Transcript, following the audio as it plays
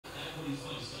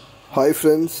Hi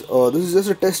friends, this is just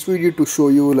a test video to show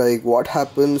you like what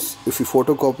happens if you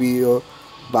photocopy a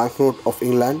banknote of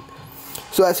England.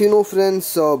 So as you know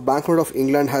friends, banknote of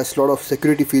England has a lot of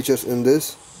security features in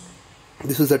this.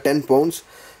 This is a 10 pounds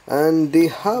and they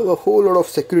have a whole lot of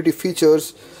security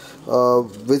features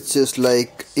which is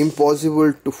like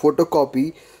impossible to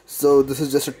photocopy. So this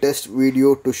is just a test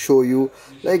video to show you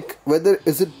like whether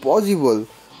is it possible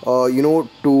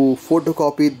to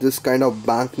photocopy this kind of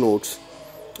banknotes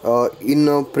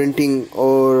in printing,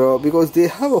 or because they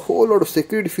have a whole lot of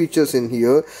security features in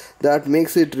here that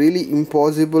makes it really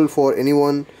impossible for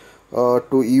anyone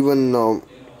to even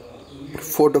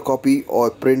photocopy or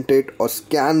print it or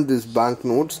scan these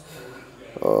banknotes.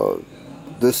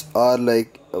 This are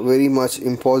like very much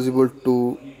impossible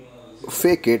to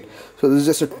fake it. So this is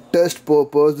just a test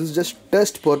purpose. This is just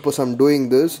test purpose. I'm doing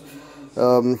this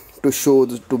to show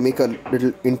this, to make a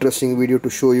little interesting video to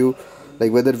show you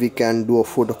like whether we can do a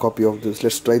photocopy of this.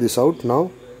 Let's try this out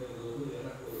now.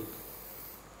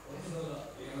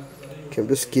 Okay, I'm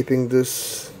just keeping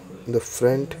this in the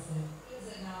front.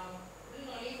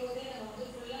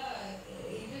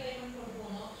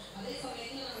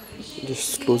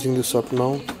 Just closing this up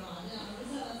now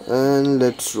and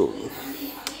let's roll.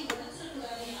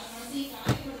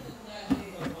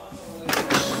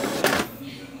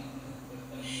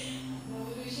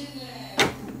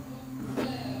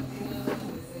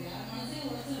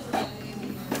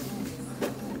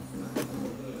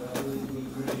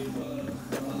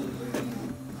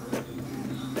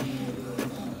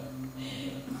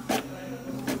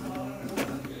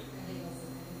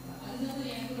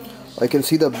 I can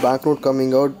see the banknote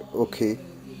coming out. Okay,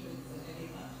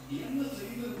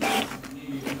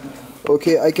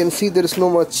 I can see there is no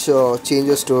much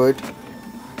changes to it.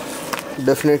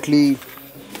 Definitely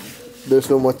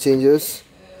there's no much changes,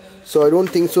 so I don't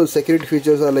think so security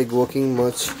features are like working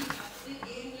much.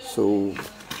 So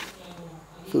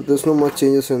there's no much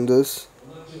changes in this.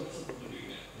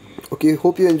 Okay,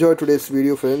 hope you enjoyed today's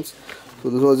video friends. So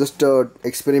this was just a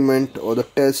experiment or the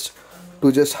test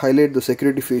to just highlight the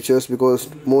security features, because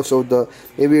most of the,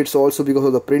 maybe it's also because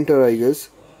of the printer, I guess.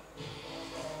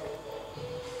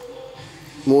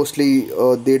 Mostly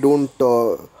they don't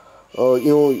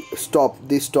stop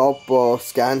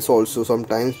scans also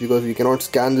sometimes, because we cannot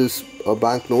scan these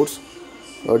banknotes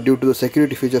due to the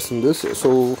security features in this.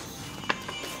 So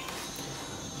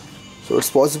it's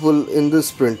possible in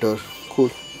this printer.